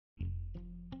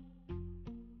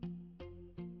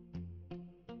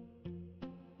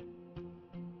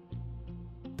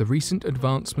The recent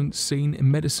advancements seen in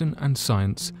medicine and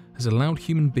science has allowed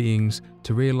human beings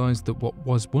to realize that what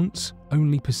was once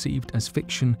only perceived as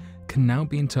fiction can now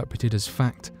be interpreted as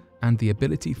fact, and the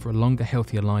ability for a longer,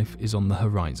 healthier life is on the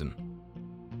horizon.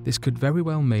 This could very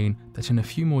well mean that in a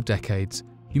few more decades,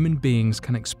 human beings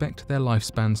can expect their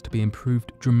lifespans to be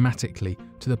improved dramatically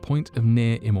to the point of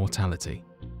near immortality.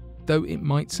 Though it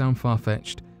might sound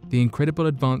far-fetched, the incredible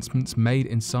advancements made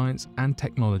in science and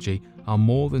technology are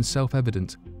more than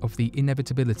self-evident of the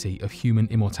inevitability of human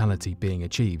immortality being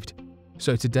achieved.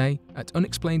 So today, at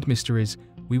Unexplained Mysteries,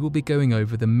 we will be going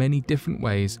over the many different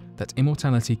ways that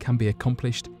immortality can be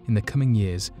accomplished in the coming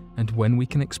years and when we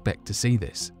can expect to see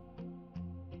this.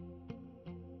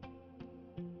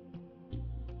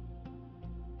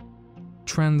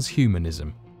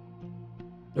 Transhumanism.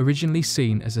 Originally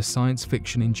seen as a science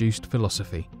fiction-induced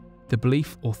philosophy, the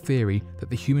belief or theory that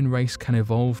the human race can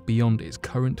evolve beyond its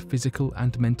current physical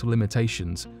and mental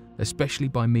limitations, especially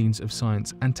by means of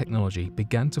science and technology,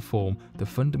 began to form the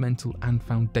fundamental and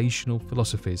foundational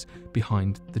philosophies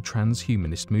behind the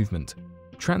transhumanist movement.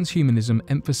 Transhumanism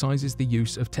emphasizes the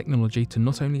use of technology to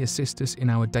not only assist us in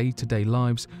our day-to-day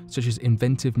lives, such as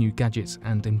inventive new gadgets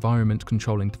and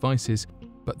environment-controlling devices,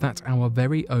 but that our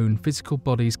very own physical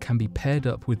bodies can be paired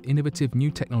up with innovative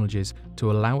new technologies to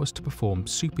allow us to perform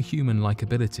superhuman-like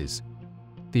abilities.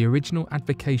 The original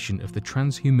advocation of the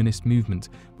transhumanist movement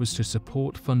was to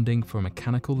support funding for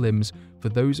mechanical limbs for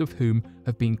those of whom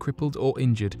have been crippled or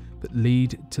injured, but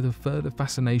lead to the further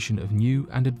fascination of new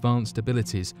and advanced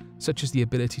abilities, such as the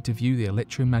ability to view the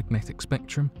electromagnetic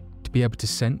spectrum, to be able to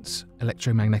sense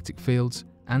electromagnetic fields,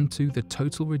 and to the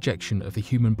total rejection of the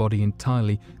human body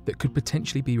entirely that could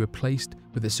potentially be replaced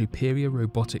with a superior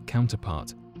robotic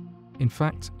counterpart. In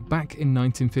fact, back in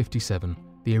 1957,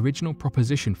 the original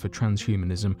proposition for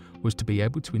transhumanism was to be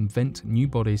able to invent new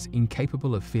bodies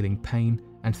incapable of feeling pain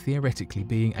and theoretically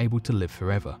being able to live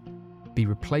forever, be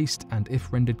replaced and,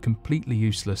 if rendered completely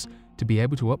useless, to be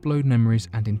able to upload memories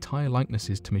and entire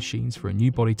likenesses to machines for a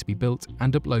new body to be built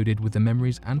and uploaded with the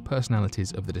memories and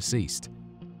personalities of the deceased.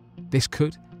 This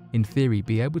could, in theory,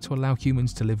 be able to allow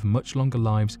humans to live much longer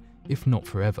lives, if not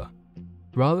forever.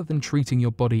 Rather than treating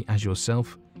your body as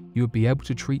yourself, you would be able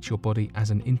to treat your body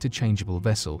as an interchangeable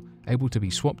vessel, able to be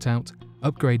swapped out,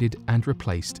 upgraded and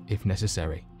replaced if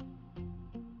necessary.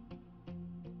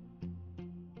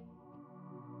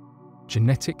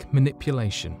 Genetic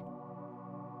manipulation.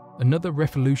 Another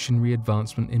revolutionary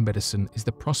advancement in medicine is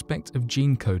the prospect of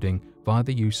gene coding via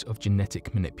the use of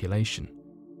genetic manipulation.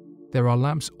 There are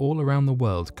labs all around the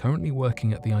world currently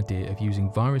working at the idea of using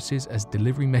viruses as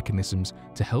delivery mechanisms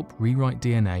to help rewrite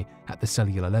DNA at the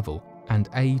cellular level and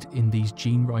aid in these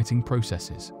gene-writing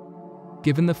processes.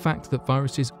 Given the fact that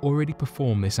viruses already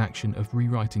perform this action of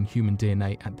rewriting human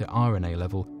DNA at the RNA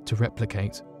level to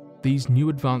replicate, these new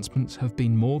advancements have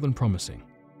been more than promising.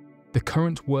 The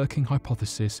current working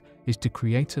hypothesis is to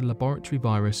create a laboratory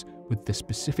virus with the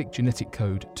specific genetic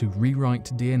code to rewrite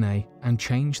DNA and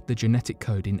change the genetic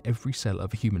code in every cell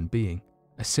of a human being,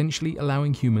 essentially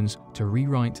allowing humans to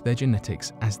rewrite their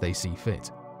genetics as they see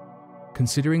fit.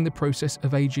 Considering the process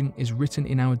of aging is written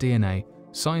in our DNA,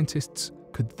 scientists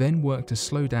could then work to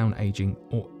slow down aging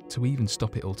or to even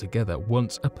stop it altogether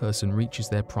once a person reaches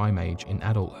their prime age in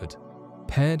adulthood.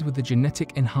 Paired with the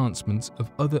genetic enhancements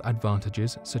of other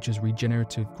advantages such as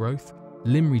regenerative growth,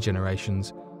 limb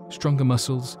regenerations, stronger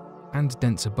muscles, and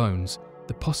denser bones,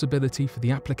 the possibility for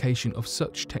the application of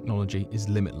such technology is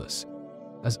limitless.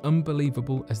 As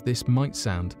unbelievable as this might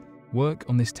sound, work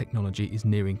on this technology is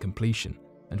nearing completion,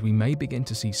 and we may begin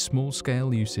to see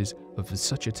small-scale uses of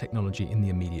such a technology in the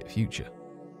immediate future.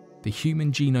 The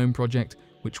Human Genome Project,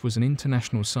 which was an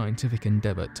international scientific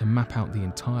endeavour to map out the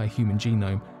entire human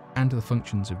genome and the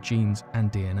functions of genes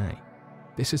and DNA.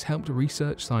 This has helped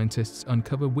research scientists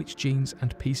uncover which genes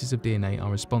and pieces of DNA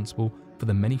are responsible for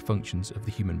the many functions of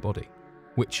the human body,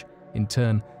 which, in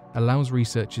turn, allows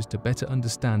researchers to better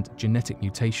understand genetic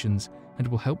mutations and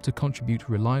will help to contribute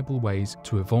reliable ways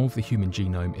to evolve the human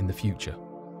genome in the future.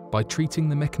 By treating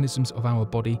the mechanisms of our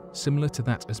body similar to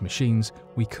that as machines,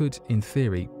 we could, in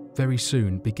theory, very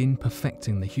soon begin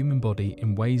perfecting the human body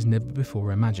in ways never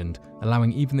before imagined,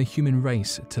 allowing even the human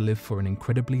race to live for an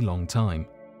incredibly long time.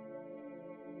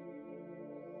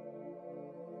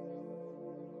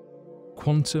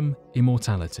 Quantum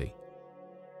immortality.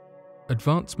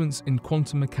 Advancements in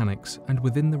quantum mechanics and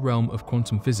within the realm of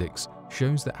quantum physics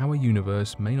shows that our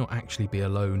universe may not actually be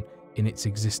alone in its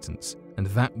existence, and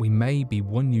that we may be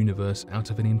one universe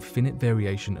out of an infinite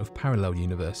variation of parallel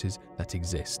universes that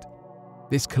exist.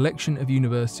 This collection of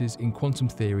universes in quantum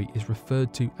theory is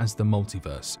referred to as the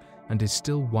multiverse, and is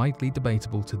still widely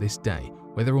debatable to this day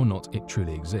whether or not it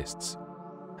truly exists.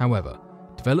 However,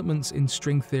 developments in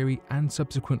string theory and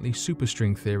subsequently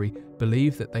superstring theory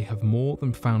believe that they have more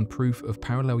than found proof of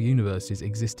parallel universes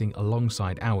existing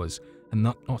alongside ours, and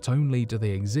that not only do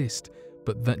they exist,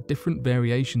 but that different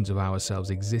variations of ourselves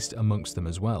exist amongst them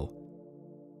as well.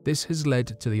 This has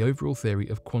led to the overall theory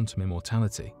of quantum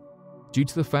immortality. Due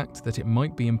to the fact that it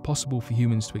might be impossible for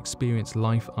humans to experience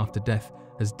life after death,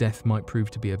 as death might prove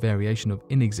to be a variation of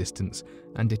inexistence,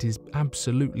 and it is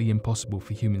absolutely impossible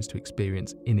for humans to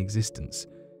experience inexistence.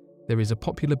 There is a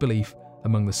popular belief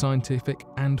among the scientific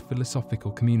and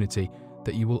philosophical community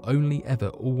that you will only ever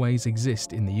always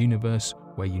exist in the universe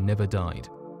where you never died.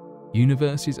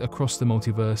 Universes across the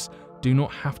multiverse do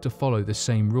not have to follow the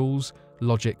same rules,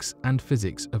 logics, and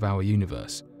physics of our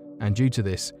universe, and due to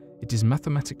this, it is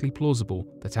mathematically plausible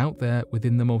that out there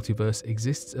within the multiverse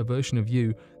exists a version of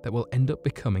you that will end up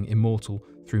becoming immortal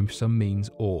through some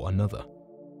means or another.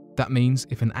 That means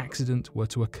if an accident were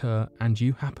to occur and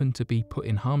you happened to be put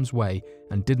in harm's way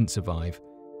and didn't survive,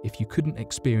 if you couldn't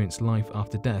experience life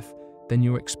after death, then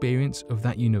your experience of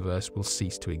that universe will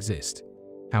cease to exist.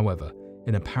 However,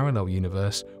 in a parallel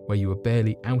universe where you were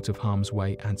barely out of harm's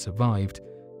way and survived,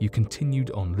 you continued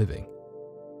on living.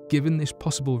 Given this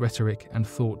possible rhetoric and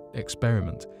thought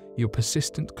experiment, your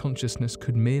persistent consciousness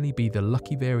could merely be the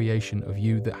lucky variation of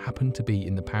you that happened to be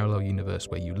in the parallel universe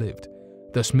where you lived,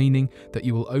 thus meaning that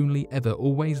you will only ever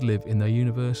always live in the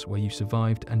universe where you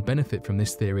survived and benefit from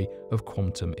this theory of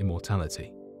quantum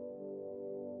immortality.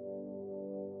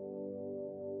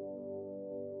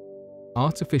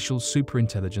 Artificial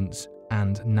superintelligence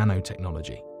and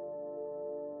nanotechnology.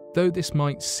 Though this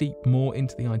might seep more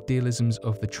into the idealisms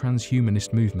of the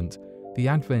transhumanist movement, the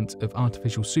advent of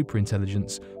artificial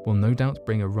superintelligence will no doubt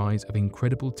bring a rise of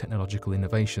incredible technological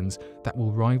innovations that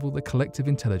will rival the collective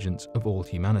intelligence of all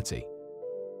humanity.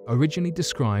 Originally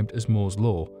described as Moore's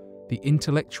law, the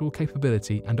intellectual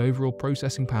capability and overall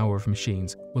processing power of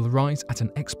machines will rise at an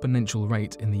exponential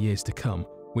rate in the years to come,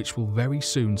 which will very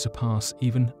soon surpass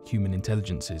even human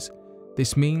intelligences.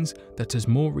 This means that as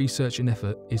more research and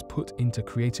effort is put into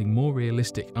creating more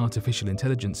realistic artificial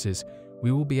intelligences,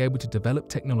 we will be able to develop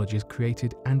technologies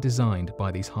created and designed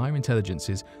by these higher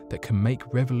intelligences that can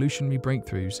make revolutionary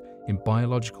breakthroughs in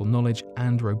biological knowledge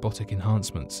and robotic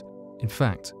enhancements. In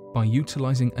fact, by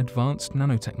utilizing advanced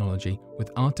nanotechnology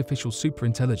with artificial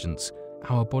superintelligence,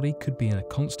 our body could be in a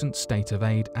constant state of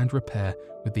aid and repair,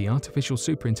 with the artificial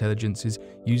superintelligences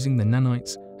using the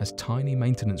nanites as tiny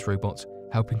maintenance robots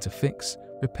helping to fix,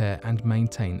 repair and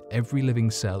maintain every living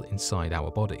cell inside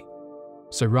our body.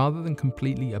 So rather than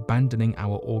completely abandoning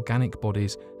our organic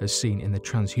bodies as seen in the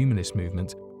transhumanist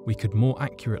movement, we could more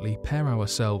accurately pair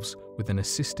ourselves with an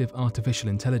assistive artificial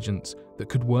intelligence that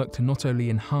could work to not only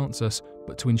enhance us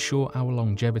but to ensure our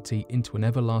longevity into an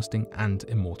everlasting and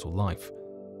immortal life.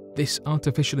 This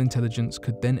artificial intelligence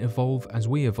could then evolve as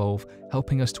we evolve,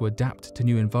 helping us to adapt to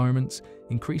new environments,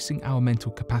 increasing our mental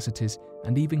capacities,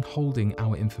 and even holding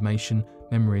our information,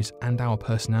 memories, and our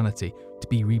personality to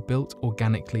be rebuilt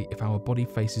organically if our body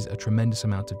faces a tremendous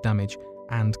amount of damage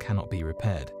and cannot be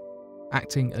repaired,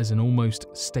 acting as an almost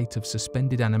state of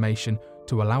suspended animation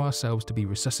to allow ourselves to be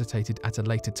resuscitated at a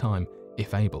later time,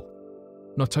 if able.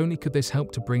 Not only could this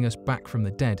help to bring us back from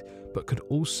the dead, but could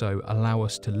also allow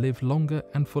us to live longer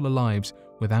and fuller lives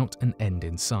without an end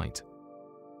in sight.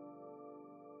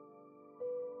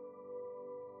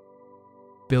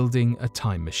 Building a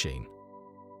time machine.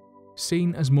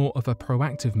 Seen as more of a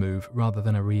proactive move rather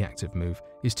than a reactive move,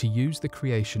 is to use the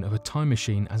creation of a time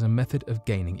machine as a method of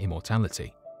gaining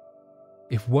immortality.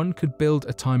 If one could build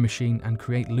a time machine and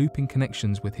create looping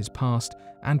connections with his past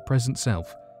and present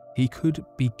self, he could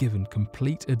be given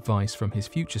complete advice from his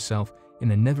future self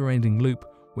in a never-ending loop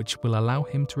which will allow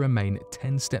him to remain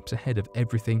 10 steps ahead of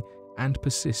everything and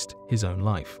persist his own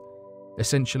life.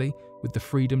 Essentially, with the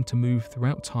freedom to move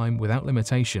throughout time without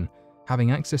limitation,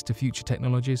 having access to future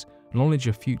technologies, knowledge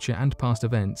of future and past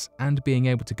events, and being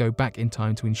able to go back in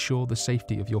time to ensure the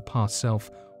safety of your past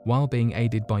self while being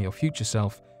aided by your future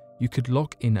self, you could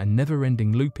lock in a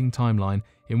never-ending looping timeline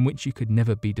in which you could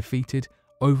never be defeated,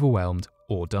 overwhelmed,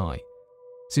 or die.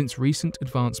 Since recent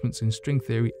advancements in string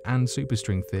theory and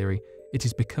superstring theory, it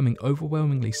is becoming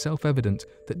overwhelmingly self-evident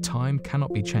that time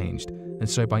cannot be changed, and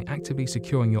so by actively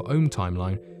securing your own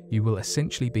timeline, you will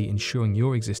essentially be ensuring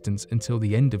your existence until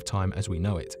the end of time as we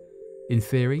know it. In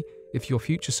theory, if your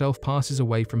future self passes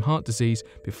away from heart disease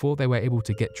before they were able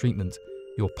to get treatment,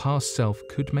 your past self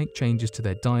could make changes to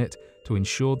their diet to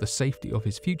ensure the safety of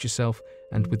his future self,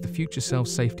 and with the future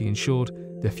self's safety ensured,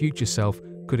 the future self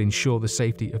could ensure the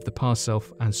safety of the past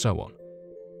self, and so on.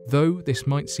 Though this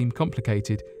might seem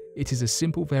complicated, it is a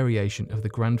simple variation of the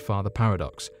grandfather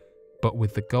paradox, but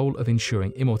with the goal of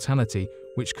ensuring immortality,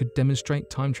 which could demonstrate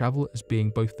time travel as being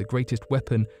both the greatest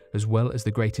weapon as well as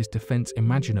the greatest defense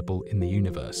imaginable in the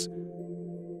universe.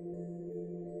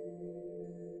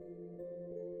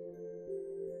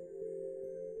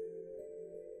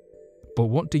 But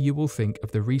what do you all think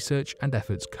of the research and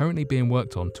efforts currently being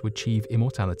worked on to achieve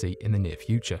immortality in the near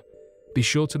future? Be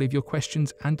sure to leave your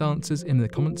questions and answers in the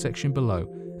comment section below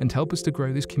and help us to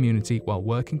grow this community while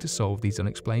working to solve these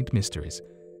unexplained mysteries.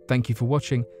 Thank you for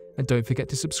watching, and don't forget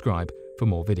to subscribe for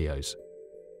more videos.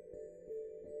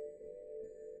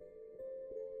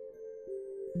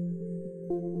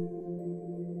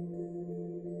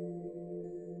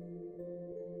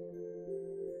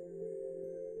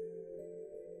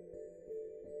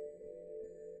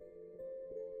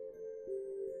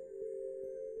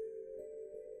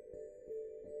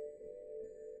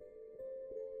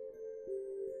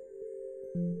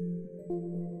 Thank you.